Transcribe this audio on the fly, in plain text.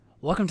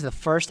Welcome to the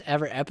first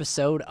ever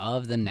episode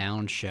of The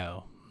Nouns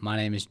Show. My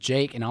name is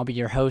Jake, and I'll be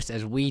your host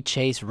as we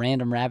chase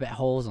random rabbit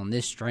holes on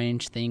this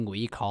strange thing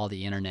we call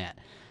the internet.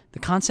 The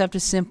concept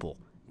is simple.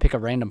 Pick a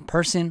random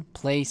person,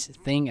 place,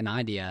 thing, and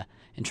idea,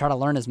 and try to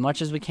learn as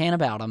much as we can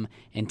about them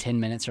in 10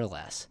 minutes or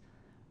less.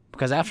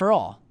 Because after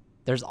all,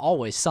 there's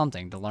always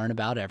something to learn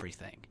about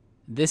everything.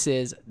 This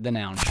is The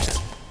Nouns Show.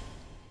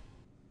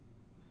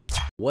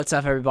 What's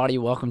up, everybody?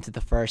 Welcome to the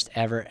first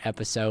ever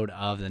episode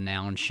of The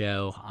Nouns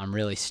Show. I'm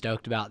really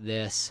stoked about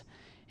this,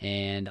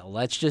 and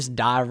let's just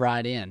dive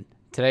right in.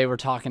 Today we're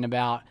talking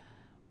about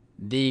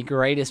the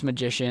greatest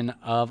magician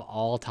of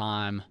all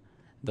time,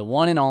 the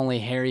one and only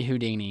Harry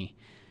Houdini.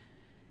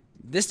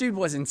 This dude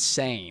was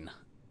insane,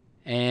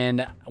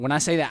 and when I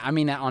say that, I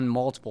mean that on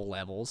multiple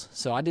levels.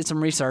 So I did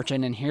some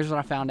researching, and here's what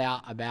I found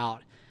out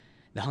about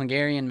the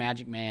Hungarian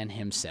magic man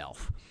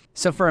himself.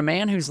 So for a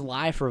man whose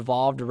life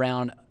revolved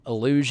around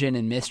illusion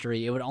and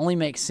mystery, it would only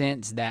make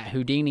sense that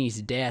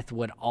Houdini's death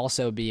would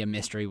also be a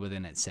mystery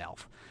within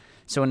itself.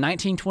 So in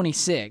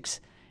 1926,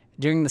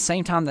 during the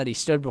same time that he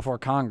stood before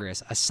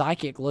Congress, a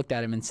psychic looked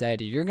at him and said,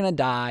 "You're going to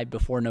die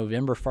before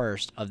November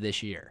 1st of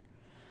this year."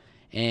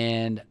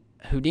 And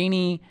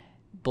Houdini,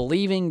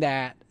 believing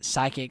that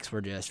psychics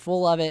were just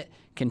full of it,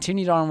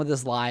 continued on with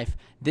his life,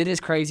 did his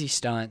crazy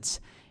stunts,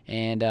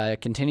 and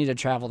continued to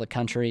travel the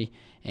country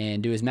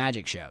and do his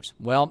magic shows.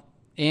 Well,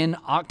 in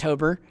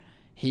October,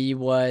 he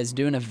was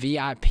doing a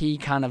VIP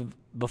kind of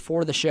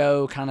before the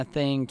show kind of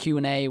thing,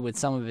 Q&A with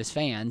some of his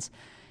fans,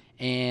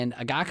 and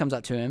a guy comes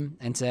up to him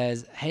and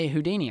says, "Hey,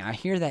 Houdini, I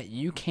hear that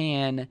you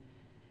can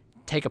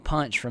take a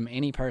punch from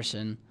any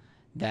person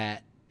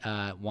that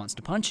wants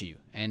to punch you."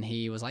 And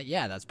he was like,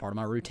 "Yeah, that's part of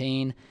my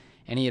routine."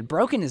 And he had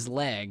broken his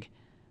leg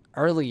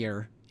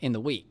earlier in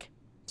the week.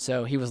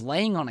 So he was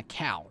laying on a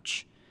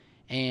couch,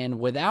 and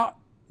without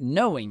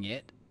knowing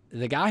it,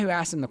 the guy who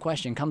asked him the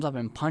question comes up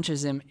and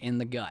punches him in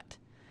the gut.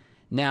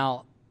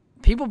 Now,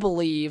 people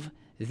believe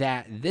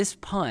that this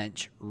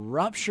punch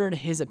ruptured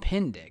his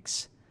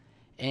appendix,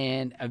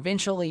 and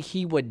eventually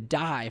he would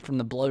die from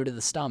the blow to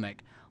the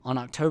stomach on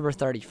October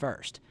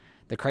 31st.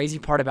 The crazy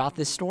part about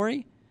this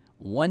story,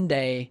 one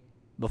day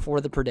before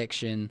the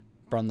prediction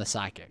from the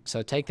psychic.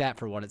 So take that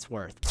for what it's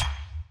worth.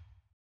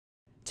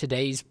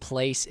 Today's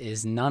place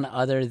is none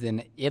other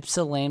than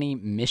Ypsilanti,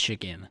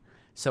 Michigan.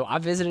 So I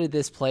visited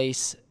this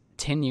place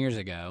 10 years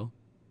ago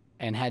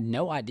and had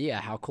no idea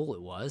how cool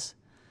it was.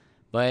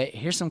 But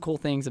here's some cool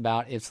things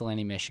about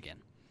Ypsilanti, Michigan.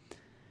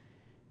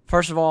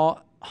 First of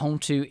all, home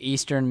to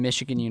Eastern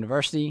Michigan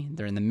University.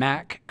 They're in the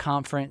MAC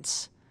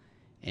conference,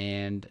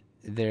 and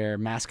their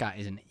mascot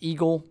is an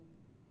eagle.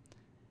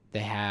 They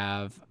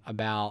have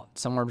about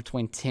somewhere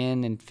between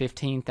 10 and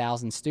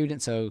 15,000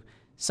 students, so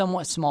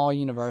somewhat small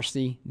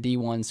university,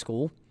 D1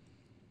 school.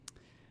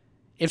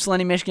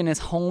 Ypsilanti, Michigan is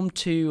home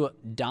to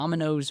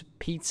Domino's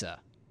Pizza.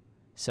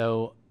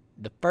 So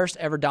the first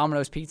ever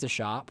Domino's Pizza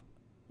shop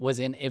was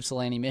in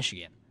Ypsilanti,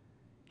 Michigan.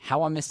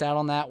 How I missed out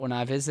on that when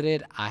I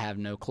visited, I have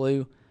no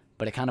clue,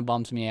 but it kind of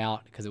bums me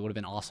out because it would have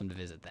been awesome to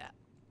visit that.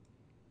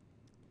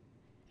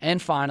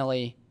 And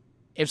finally,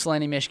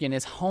 Ypsilanti, Michigan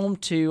is home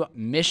to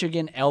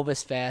Michigan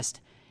Elvis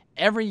Fest.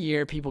 Every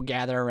year, people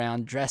gather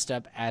around dressed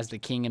up as the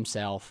king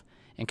himself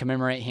and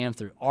commemorate him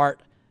through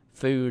art,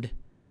 food,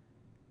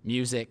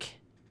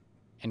 music,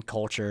 and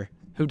culture.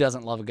 Who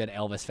doesn't love a good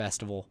Elvis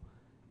festival?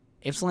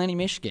 Ypsilanti,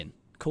 Michigan.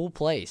 Cool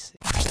place.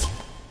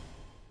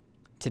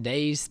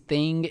 Today's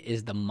thing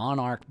is the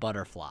Monarch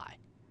butterfly.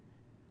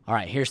 All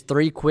right, here's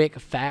 3 quick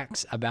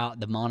facts about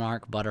the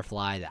Monarch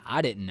butterfly that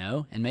I didn't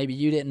know, and maybe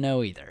you didn't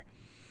know either.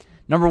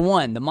 Number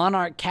 1, the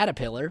Monarch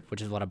caterpillar,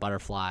 which is what a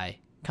butterfly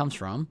comes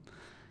from,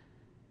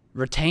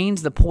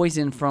 retains the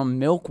poison from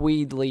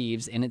milkweed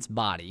leaves in its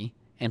body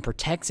and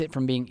protects it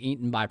from being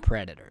eaten by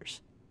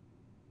predators.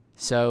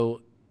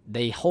 So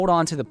they hold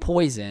on to the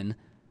poison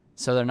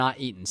so they're not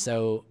eaten.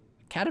 So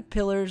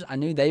caterpillars, I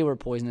knew they were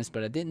poisonous,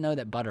 but I didn't know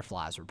that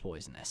butterflies were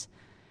poisonous.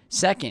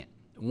 Second,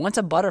 once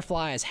a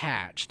butterfly is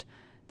hatched,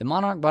 the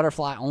monarch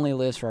butterfly only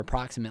lives for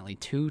approximately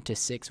 2 to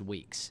 6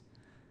 weeks.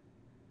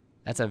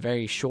 That's a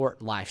very short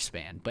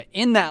lifespan. But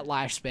in that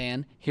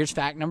lifespan, here's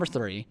fact number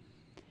 3,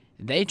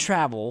 they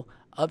travel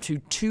up to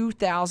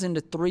 2,000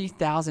 to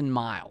 3,000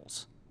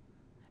 miles.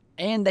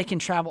 And they can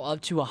travel up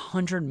to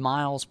 100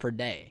 miles per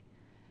day.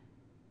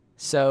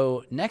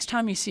 So next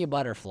time you see a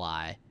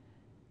butterfly,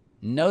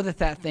 know that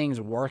that thing's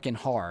working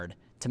hard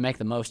to make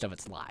the most of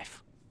its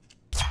life.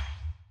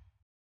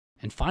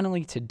 And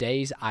finally,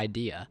 today's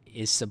idea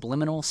is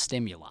subliminal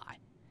stimuli.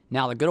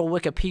 Now, the good old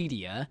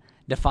Wikipedia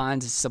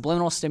defines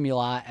subliminal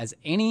stimuli as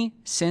any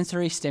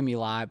sensory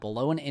stimuli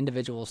below an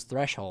individual's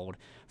threshold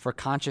for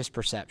conscious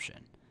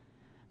perception.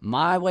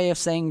 My way of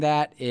saying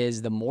that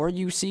is the more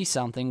you see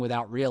something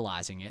without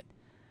realizing it,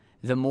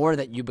 the more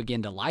that you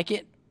begin to like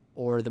it,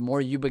 or the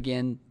more you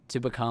begin to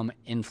become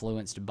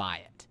influenced by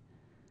it.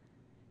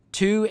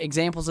 2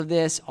 examples of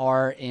this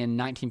are in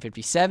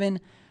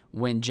 1957,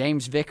 when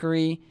James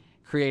Vickery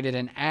created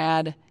an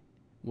ad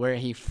where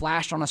he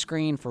flashed on a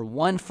screen for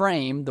 1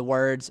 frame the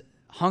words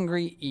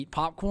 "hungry, eat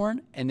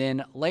popcorn," and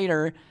then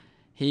later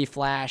he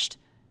flashed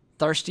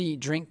 "Thirsty,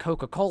 drink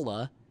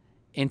Coca-Cola"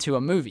 into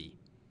a movie.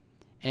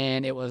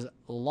 And it was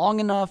long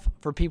enough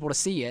for people to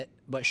see it,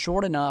 but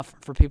short enough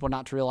for people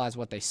not to realize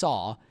what they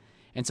saw.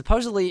 And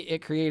supposedly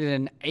it created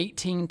an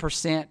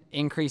 18%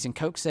 increase in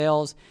Coke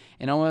sales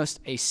and almost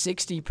a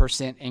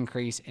 60%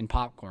 increase in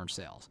popcorn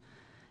sales.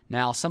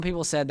 Now, some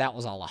people said that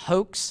was all a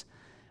hoax,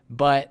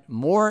 but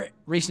more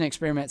recent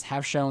experiments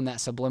have shown that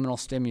subliminal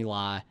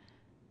stimuli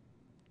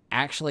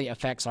actually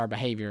affects our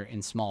behavior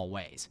in small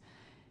ways.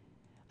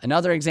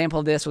 Another example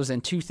of this was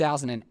in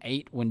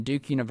 2008 when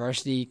Duke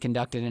University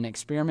conducted an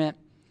experiment.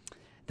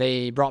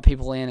 They brought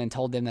people in and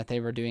told them that they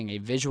were doing a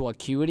visual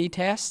acuity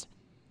test.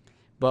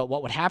 But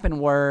what would happen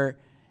were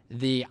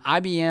the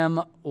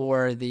IBM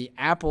or the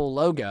Apple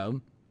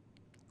logo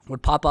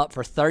would pop up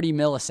for 30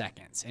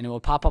 milliseconds, and it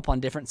would pop up on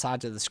different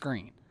sides of the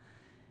screen.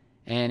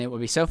 And it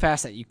would be so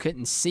fast that you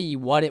couldn't see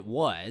what it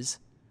was,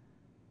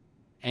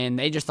 and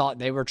they just thought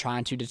they were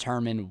trying to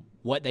determine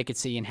what they could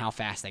see and how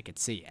fast they could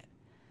see it.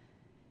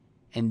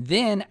 And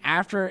then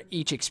after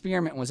each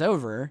experiment was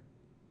over,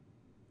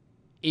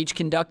 each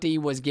conductee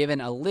was given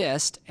a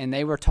list, and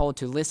they were told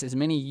to list as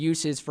many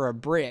uses for a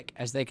brick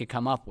as they could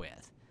come up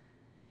with.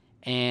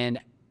 And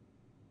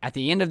at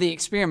the end of the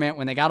experiment,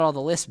 when they got all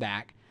the lists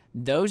back,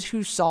 those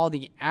who saw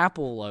the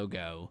Apple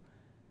logo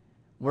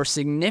were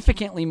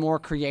significantly more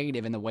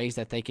creative in the ways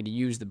that they could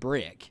use the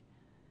brick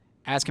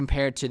as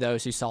compared to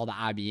those who saw the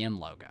IBM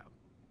logo.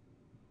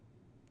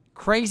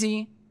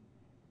 Crazy.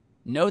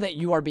 Know that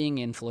you are being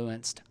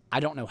influenced. I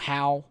don't know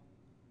how.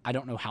 I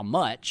don't know how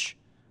much.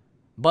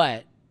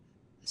 But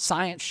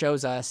science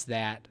shows us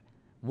that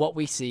what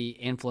we see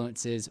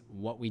influences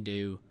what we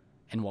do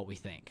and what we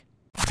think.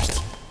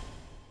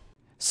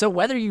 So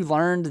whether you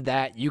learned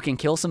that you can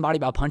kill somebody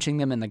by punching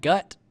them in the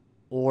gut,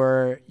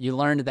 or you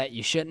learned that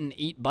you shouldn't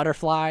eat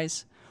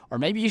butterflies, or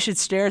maybe you should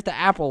stare at the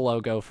Apple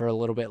logo for a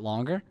little bit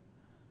longer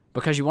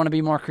because you want to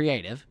be more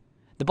creative,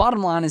 the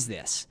bottom line is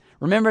this.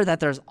 Remember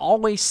that there's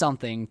always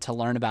something to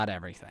learn about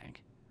everything.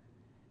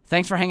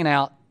 Thanks for hanging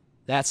out.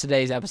 That's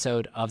today's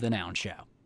episode of The Noun Show.